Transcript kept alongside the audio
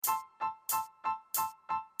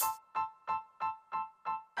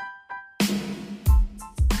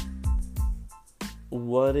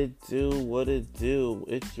What it do, what it do?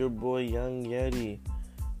 It's your boy Young Yeti,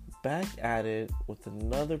 back at it with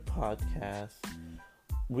another podcast.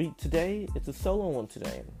 Today, it's a solo one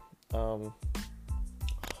today. I'm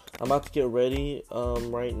about to get ready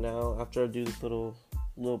right now after I do this little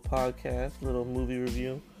podcast, little movie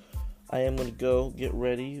review. I am going to go get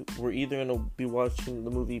ready. We're either going to be watching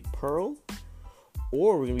the movie Pearl,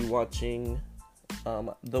 or we're going to be watching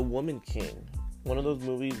The Woman King. One of those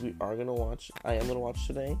movies I am going to watch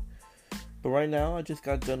today. But right now, I just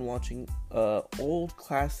got done watching an old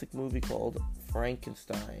classic movie called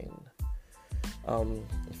Frankenstein.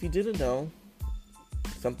 If you didn't know,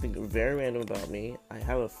 something very random about me, I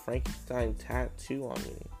have a Frankenstein tattoo on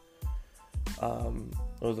me.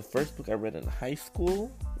 It was the first book I read in high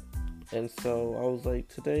school. And so I was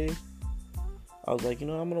like, I'm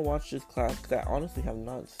going to watch this class, because I honestly have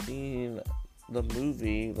not seen the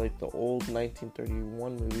movie, like the old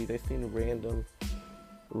 1931 movies. I've seen random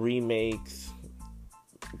remakes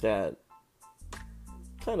that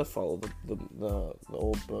kind of follow the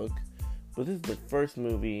old book, but this is the first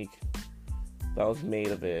movie that was made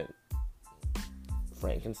of it,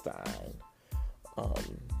 Frankenstein.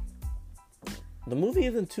 The movie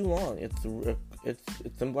isn't too long. It's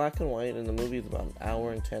in black and white, and the movie is about an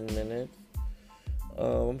hour and 10 minutes.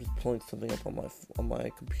 I'm just pulling something up on my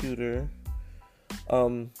computer.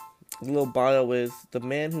 The little bio is: the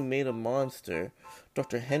man who made a monster,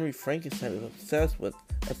 Dr. Henry Frankenstein, is obsessed with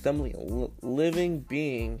assembling a living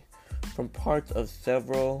being from parts of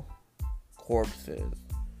several corpses.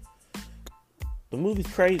 The movie's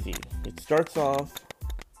crazy. It starts off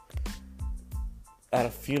at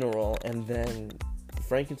a funeral, and then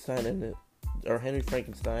Henry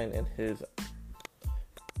Frankenstein and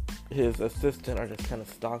his assistant are just kind of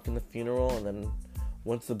stalking the funeral, and then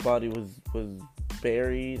once the body was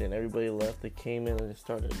buried and everybody left, they came in and just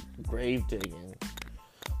started grave digging.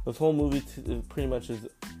 This whole movie pretty much is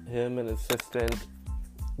him and his assistant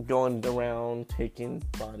going around taking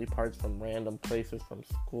body parts from random places, from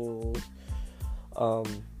schools, or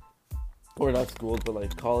not schools, but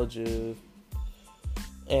like colleges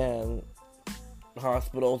and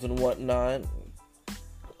hospitals and whatnot.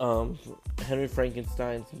 Henry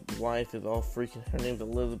Frankenstein's wife is all freaking. Her name's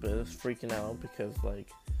Elizabeth. Is freaking out because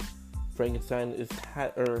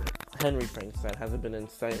Henry Frankenstein hasn't been in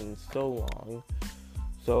sight in so long.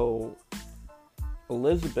 So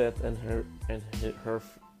Elizabeth and her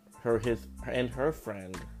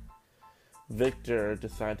friend Victor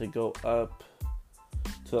decide to go up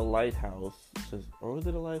to the lighthouse. Or was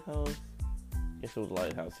it a lighthouse? Yes, it was a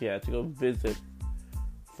lighthouse. Yeah, to go visit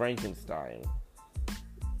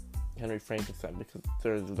Henry Frankenstein, because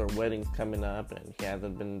their wedding's coming up and he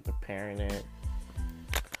hasn't been preparing it.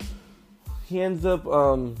 He ends up,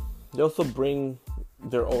 they also bring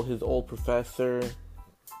his old professor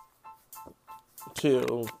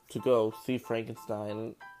to go see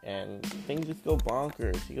Frankenstein, and things just go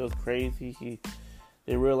bonkers. He goes crazy.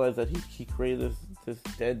 They realize that he created this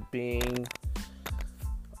dead being.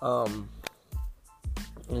 And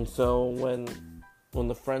so when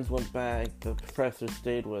the friends went back, the professor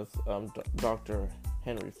stayed with Dr.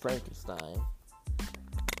 Henry Frankenstein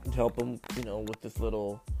to help him, with this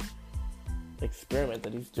little experiment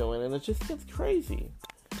that he's doing, and it just gets crazy.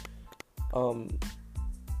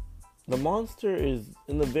 The monster is,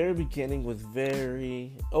 in the very beginning,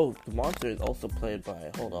 the monster is also played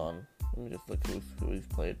by, hold on, let me just look who he's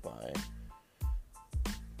played by.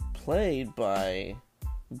 Played by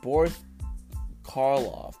Boris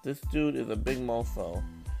Karloff. This dude is a big mofo.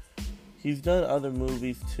 He's done other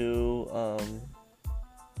movies too,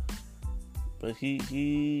 but he's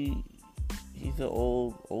an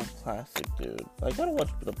old classic dude. I gotta watch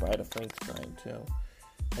The Bride of Frankenstein too.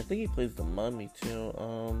 I think he plays the Mummy too.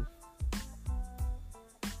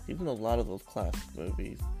 He's in a lot of those classic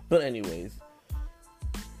movies. But anyways,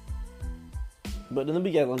 in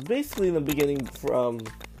the beginning,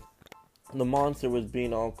 the monster was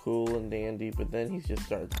being all cool and dandy, but then he just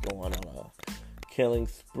starts going on a killing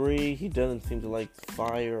spree. He doesn't seem to like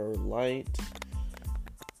fire or light.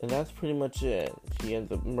 And that's pretty much it. He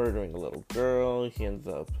ends up murdering a little girl. He ends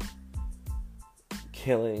up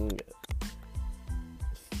killing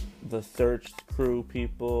the search crew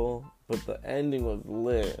people. But the ending was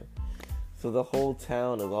lit. So the whole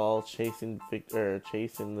town is all chasing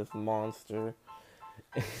this monster.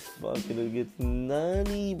 It gets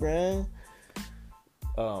nutty, bruh.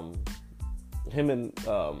 Him and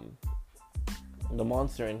the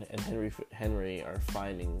monster and Henry are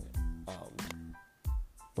finding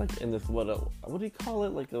in this what do you call it,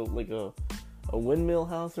 like a windmill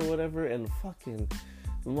house or whatever, and fucking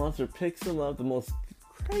the monster picks him up, the most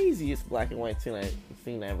craziest black and white scene I've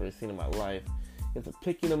ever seen in my life. It's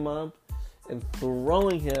picking him up and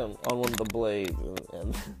throwing him on one of the blades,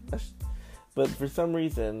 and but for some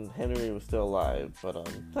reason Henry was still alive. But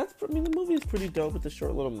the movie is pretty dope. It's a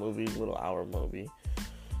short little movie, little hour movie,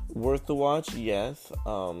 worth the watch. Yes.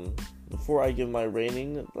 Before I give my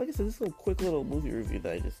rating, like I said, this is a quick little movie review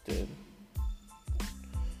that I just did.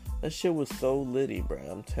 That shit was so litty, bro.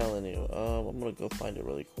 I'm telling you. I'm gonna go find it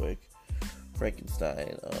really quick.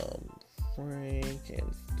 Frankenstein.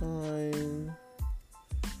 Frankenstein.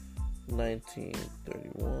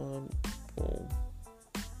 1931. Boom.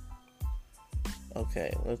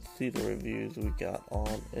 Okay, let's see the reviews we got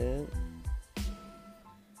on it.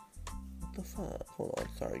 What the fuck? Hold on,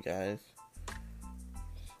 sorry guys.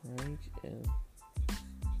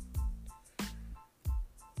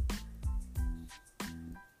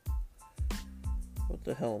 What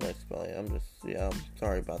the hell am I spelling? I'm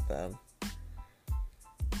sorry about that.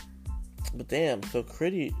 But damn, so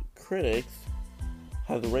critics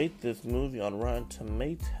have rated this movie on Rotten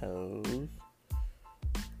Tomatoes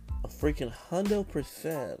a freaking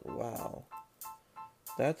 100%. Wow.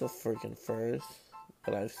 That's a freaking first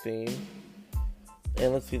that I've seen.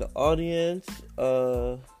 And let's see, the audience,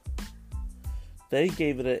 they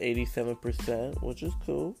gave it an 87%, which is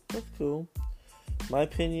cool. That's cool. My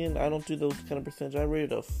opinion, I don't do those kind of percentage. I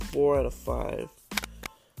rated a 4 out of 5.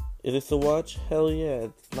 Is this a watch? Hell yeah.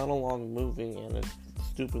 It's not a long movie, and it's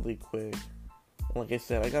stupidly quick. Like I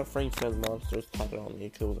said, I got Frankenstein's Monsters tapping on me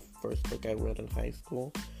because it was the first book I read in high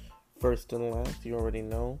school. First and last, you already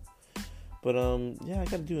know. But, yeah, I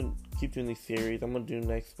gotta keep doing these series. I'm gonna do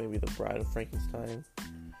next maybe The Bride of Frankenstein.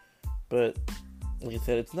 But, like I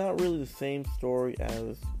said, it's not really the same story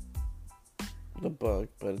as the book,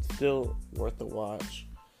 but it's still worth the watch.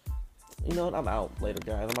 You know what? I'm out later,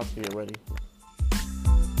 guys. I'm about to get ready.